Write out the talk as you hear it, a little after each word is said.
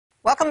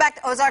Welcome back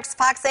to Ozarks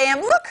Fox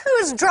AM. Look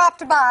who's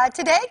dropped by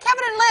today.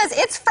 Kevin and Liz.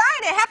 It's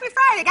Friday. Happy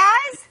Friday,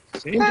 guys.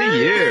 Same to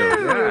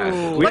you.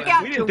 Yeah. Look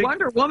out to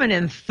Wonder Woman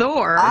and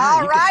Thor.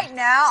 All right,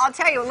 now, I'll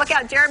tell you. Look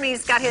out.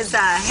 Jeremy's got his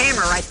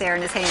hammer right there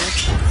in his hand.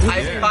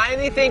 I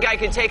finally think I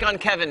can take on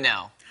Kevin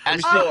now.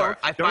 As Thor.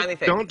 I finally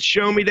think. Don't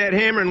show me that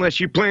hammer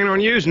unless you plan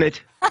on using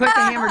it. Put the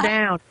hammer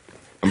down.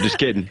 I'm just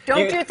kidding.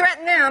 Don't you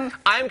threaten them.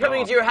 I'm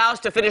coming to your house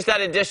to finish that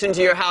addition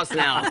to your house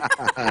now.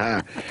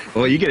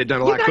 Well, you get it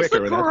done a lot quicker.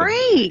 You guys look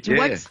great.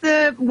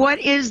 Yeah. What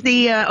is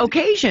the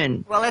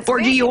occasion? Well, it's or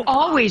do you VisionCon.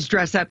 always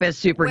dress up as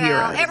superheroes?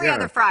 Well, every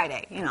other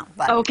Friday, you know.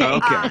 But, Okay.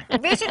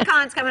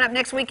 VisionCon's coming up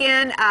next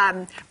weekend.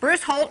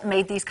 Bruce Holt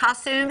made these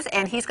costumes,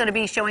 and he's going to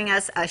be showing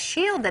us a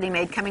shield that he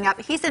made coming up.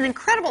 He's an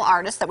incredible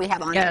artist that we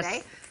have on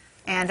today.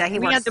 And he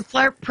we works. had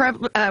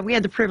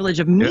the privilege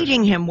of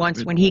meeting him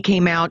once when he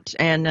came out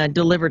and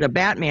delivered a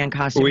Batman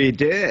costume. We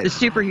did. The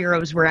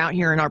superheroes were out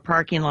here in our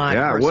parking lot.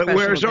 Yeah. for a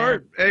special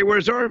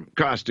Where's our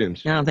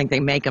costumes? I don't think they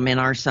make them in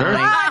our sign.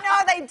 Oh, no,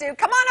 they do.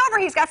 Come on over.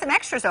 He's got some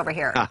extras over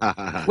here.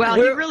 Well,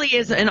 he really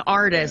is an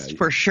artist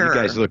for sure. You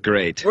guys look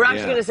great. We're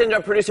actually going to send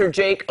our producer,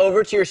 Jake,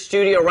 over to your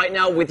studio right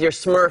now with your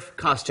Smurf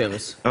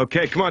costumes.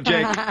 Okay, come on,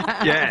 Jake.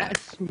 Yeah.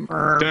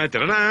 Smurf.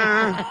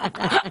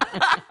 Da-da-da-da.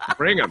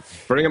 Bring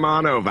them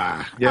on over.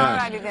 Yeah. All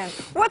righty then.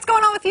 What's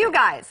going on with you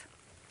guys?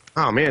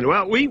 Oh, man.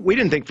 Well, we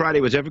didn't think Friday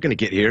was ever going to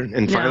get here,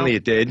 and finally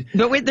it did.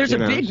 But there's a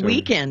big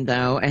weekend,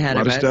 though, ahead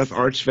of us. A lot of stuff.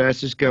 Arts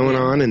Fest is going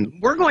on. And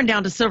we're going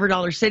down to Silver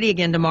Dollar City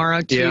again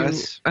tomorrow to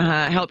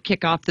help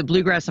kick off the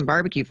Bluegrass and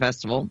Barbecue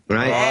Festival.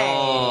 Right.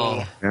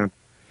 Oh. Yeah.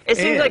 It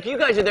seems like you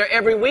guys are there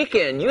every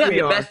weekend. You have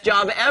the best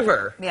job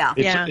ever. Yeah.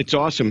 It's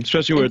awesome,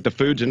 especially where the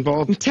food's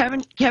involved.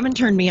 Kevin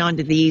turned me on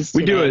to these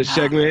We today. do a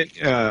segment,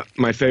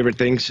 My Favorite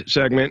Things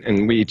segment,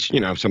 and we each,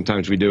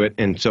 sometimes we do it.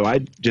 And so I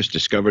just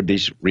discovered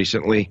these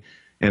recently,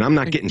 and I'm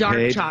not getting dark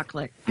paid.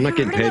 chocolate. I'm not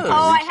getting paid for Oh,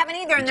 I these. haven't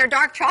either. And they're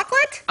dark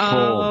chocolate?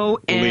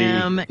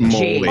 OMG.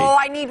 moly. Oh,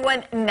 I need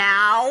one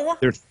now.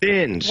 They're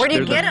thins. Where do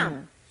you get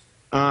them?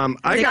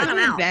 I They got come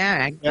out.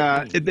 bag.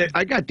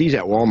 I got these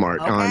at Walmart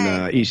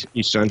on East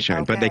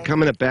Sunshine, but they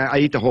come in a bag. I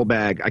eat the whole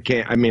bag. I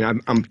can't. I mean,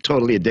 I'm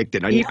totally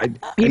addicted. He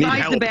need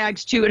buys help. the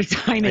bags 2 at a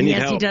time, and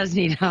yes, he does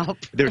need help.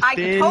 They're I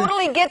thin.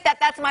 totally get that.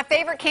 That's my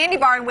favorite candy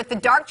bar. And with the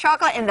dark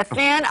chocolate and the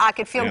thin, I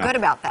could feel good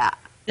about that.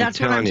 That's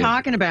what I'm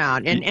talking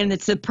about. And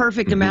it's the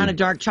perfect amount of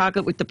dark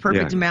chocolate with the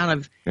perfect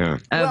amount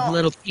of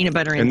little peanut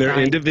butter inside. And they're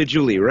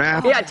individually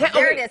wrapped. Yeah,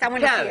 there it is. I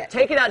want to see it.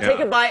 Take it out. Take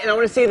a bite, and I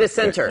want to see the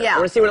center. Yeah. I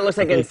want to see what it looks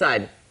like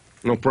inside.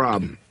 No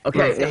problem.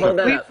 Okay, hold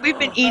that up. We've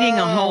been eating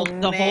the whole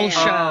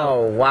show.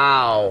 Oh,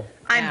 wow.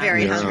 I'm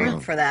very hungry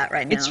for that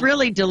right now. It's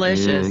really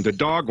delicious. The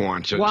dog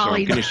wants it.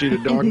 Wally. So can you see the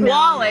dog?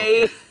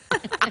 Wally!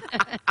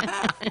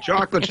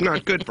 Chocolate's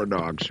not good for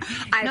dogs.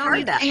 I've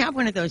heard that. I have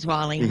one of those,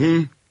 Wally.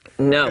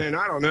 No. And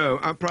I don't know.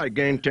 I've probably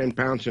gained 10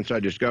 pounds since I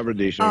discovered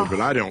these things,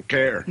 but I don't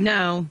care.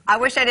 No. I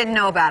wish I didn't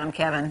know about them,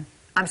 Kevin.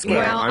 I'm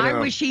scared. Well, I I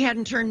wish he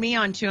hadn't turned me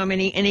on to him,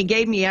 and he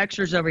gave me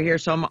extras over here,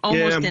 so I'm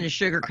almost in a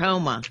sugar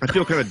coma. I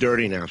feel kind of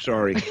dirty now.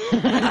 Sorry.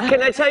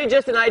 Can I tell you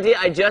just an idea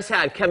I just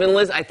had? Kevin,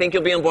 Liz, I think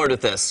you'll be on board with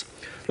this.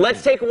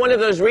 Let's take one of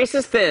those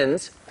Reese's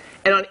Thins,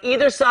 and on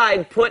either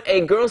side, put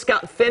a Girl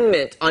Scout Thin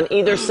Mint on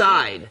either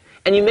side,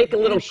 and you make a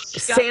little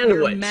Shut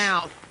sandwich. your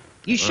mouth.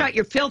 You shut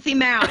your filthy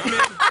mouth.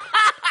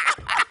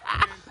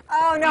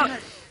 Oh, no.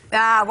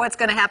 What's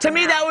going to happen To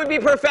me, now? that would be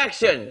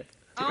perfection.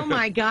 Oh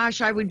my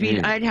gosh,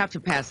 I'd have to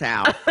pass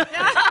out.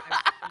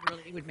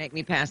 It would make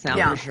me pass out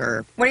for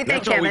sure. What do you think,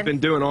 That's all Kevin? we've been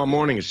doing all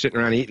morning is sitting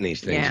around eating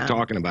these things and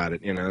talking about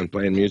it, and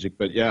playing music.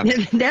 But yeah.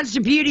 That's the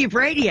beauty of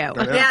radio.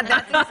 Yeah,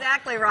 that's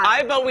exactly right.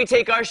 I vote we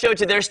take our show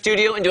to their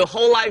studio and do a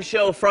whole live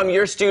show from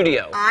your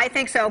studio. I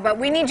think so, but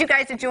we need you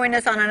guys to join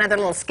us on another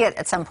little skit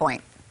at some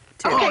point,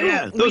 too. Oh,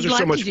 yeah. Those We'd are so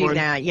like much to do fun.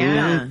 that,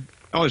 yeah.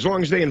 Oh, as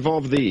long as they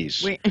involve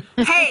these.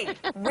 Hey,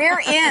 we're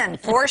in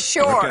for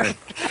sure. Okay.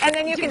 And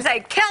then you can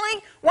say,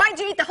 Kelly, why'd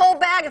you eat the whole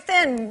bag of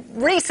thin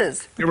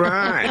Reese's?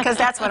 Right. Because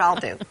that's what I'll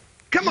do.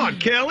 Come on,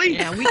 Kelly.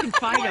 Yeah, we can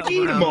fight over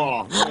Eat them them.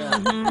 all.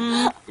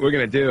 We're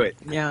going to do it.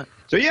 Yeah.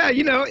 So, yeah,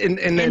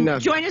 and then...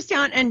 join us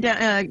down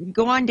and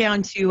go on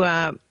down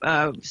to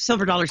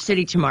Silver Dollar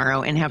City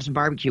tomorrow and have some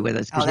barbecue with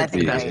us, because that's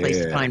the best place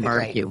to find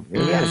barbecue.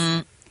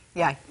 Yes.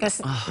 Yeah.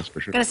 That's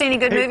for sure. Gonna see any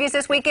good movies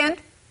this weekend?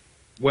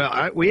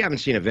 Well, we haven't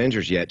seen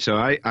Avengers yet, so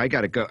I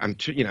got to go.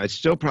 It's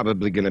still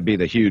probably going to be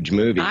the huge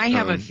movie. I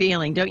have a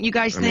feeling. Don't you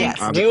guys think?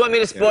 Yes. Do you want me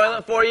to spoil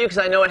it for you? Because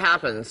I know it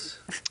happens.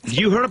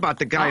 You heard about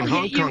the guy in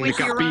Hong Hit you Kong that with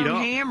got your beat own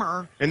up,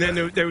 hammer. and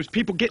then there was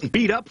people getting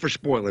beat up for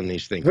spoiling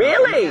these things.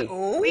 Really?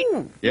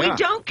 Yeah. We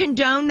don't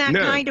condone that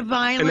kind of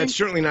violence. And that's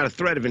certainly not a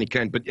threat of any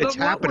kind, but it's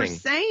happening. What we're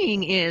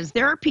saying is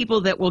there are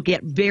people that will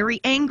get very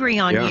angry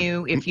on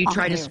you if you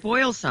try to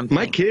spoil something.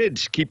 My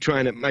kids keep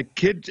trying to. My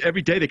kids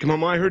every day they come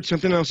home. I heard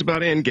something else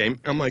about Endgame.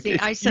 I'm like, See,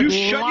 I said, you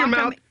shut your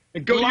mouth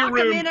and go to your room.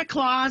 Lock them in a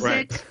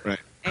closet. Right.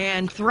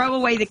 and throw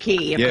away the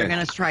key if they're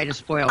going to try to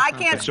spoil I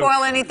something. can't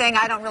spoil anything.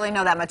 I don't really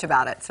know that much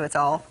about it, so it's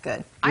all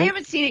good. I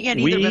haven't seen it yet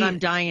either, but I'm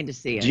dying to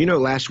see it. Do you know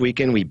last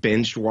weekend we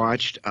binge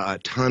watched a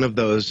ton of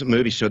those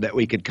movies so that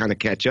we could kind of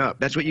catch up?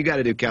 That's what you got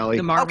to do, Kelly.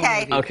 The Marvel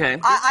Okay. movies. Okay.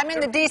 I'm in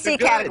the DC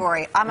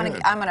category. I'm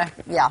gonna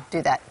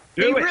do that.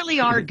 They really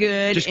are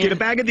good. Just get a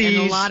bag of these.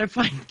 And a lot of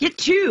fun. Get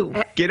 2.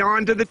 Get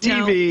onto the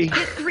TV. No,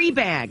 get 3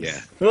 bags.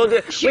 Yeah. We'll do.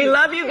 Shoot. We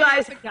love you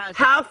guys.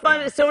 Have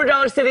fun at Silver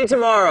Dollar City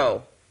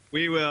tomorrow.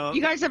 We will.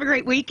 You guys have a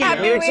great weekend.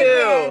 Happy You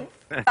weekend.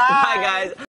 too. Bye, guys.